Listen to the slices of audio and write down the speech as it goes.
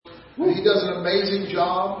He does an amazing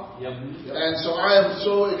job. Yep. And so I am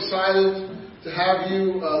so excited to have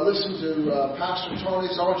you listen to Pastor Tony.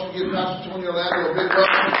 So I want you to give Pastor Tony Orlando a big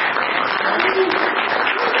welcome.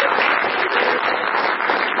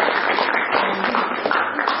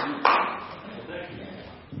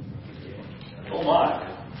 Oh my.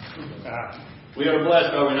 We are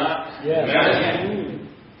blessed, are we not? Yeah. Amen.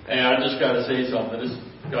 And I just got to say something. This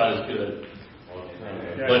God is good.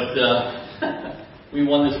 But we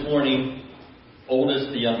won this morning,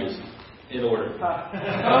 oldest to youngest, in order.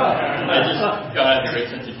 I just got a great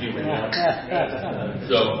sense of humor.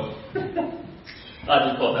 So I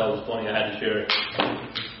just thought that was funny. I had to share it.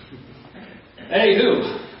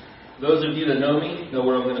 Anywho, those of you that know me know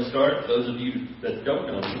where I'm going to start. Those of you that don't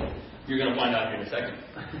know me, you're going to find out here in a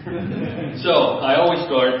second. So I always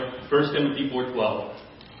start 1 Timothy 4:12.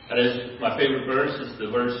 That is my favorite verse. It's the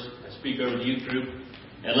verse I speak over the youth group.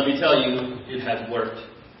 And let me tell you, it has worked.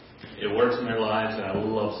 It works in their lives, and I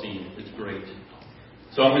love seeing it. It's great.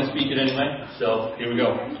 So I'm going to speak it anyway. So here we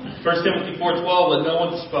go. 1 Timothy 4:12. Let no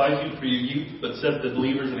one despise you for your youth, but set the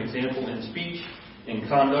believers an example in speech, in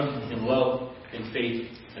conduct, in love, in faith,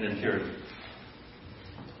 and in purity.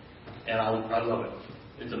 And I love it.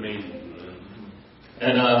 It's amazing.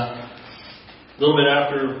 And a little bit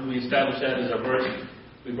after we established that as our verse,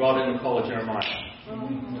 we brought in the call of Jeremiah.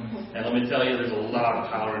 And let me tell you, there's a lot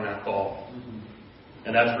of power in that call.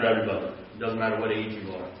 And that's for everybody. It doesn't matter what age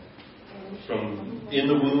you are. From in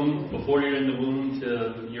the womb, before you're in the womb,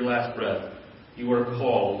 to your last breath, you are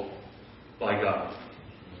called by God.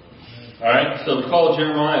 Alright, so the call of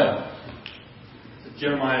Jeremiah.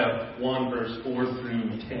 Jeremiah 1, verse 4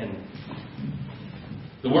 through 10.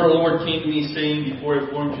 The word of the Lord came to me, saying, before I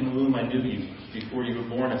formed you in the womb, I knew you. Before you were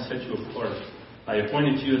born, I set you apart. I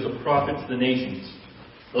appointed you as a prophet to the nations.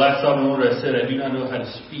 The last sovereign Lord, I said, I do not know how to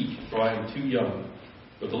speak, for I am too young.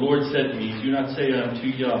 But the Lord said to me, do not say I am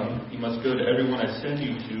too young. You must go to everyone I send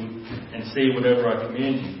you to and say whatever I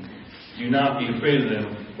command you. Do not be afraid of them,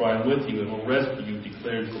 for I am with you and will rescue you,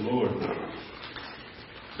 declares the Lord.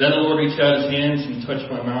 Then the Lord reached out his hands and touched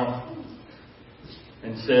my mouth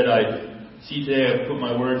and said, See, today I have put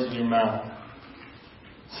my words in your mouth.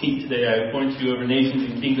 See, today I appoint you over nations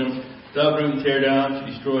and kingdoms, to uproot and tear down, to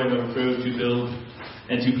destroy and overthrow, to build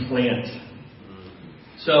and to plant.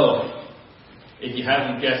 So, if you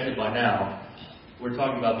haven't guessed it by now, we're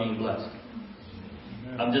talking about being blessed.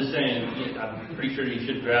 I'm just saying, I'm pretty sure you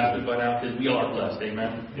should grasp it by now, because we are blessed.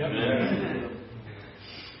 Amen? Yep.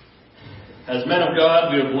 As men of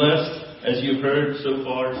God, we are blessed, as you've heard so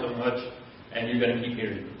far so much, and you're going to keep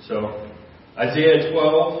hearing. So, Isaiah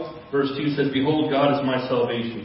 12, verse 2 says, Behold, God is my salvation.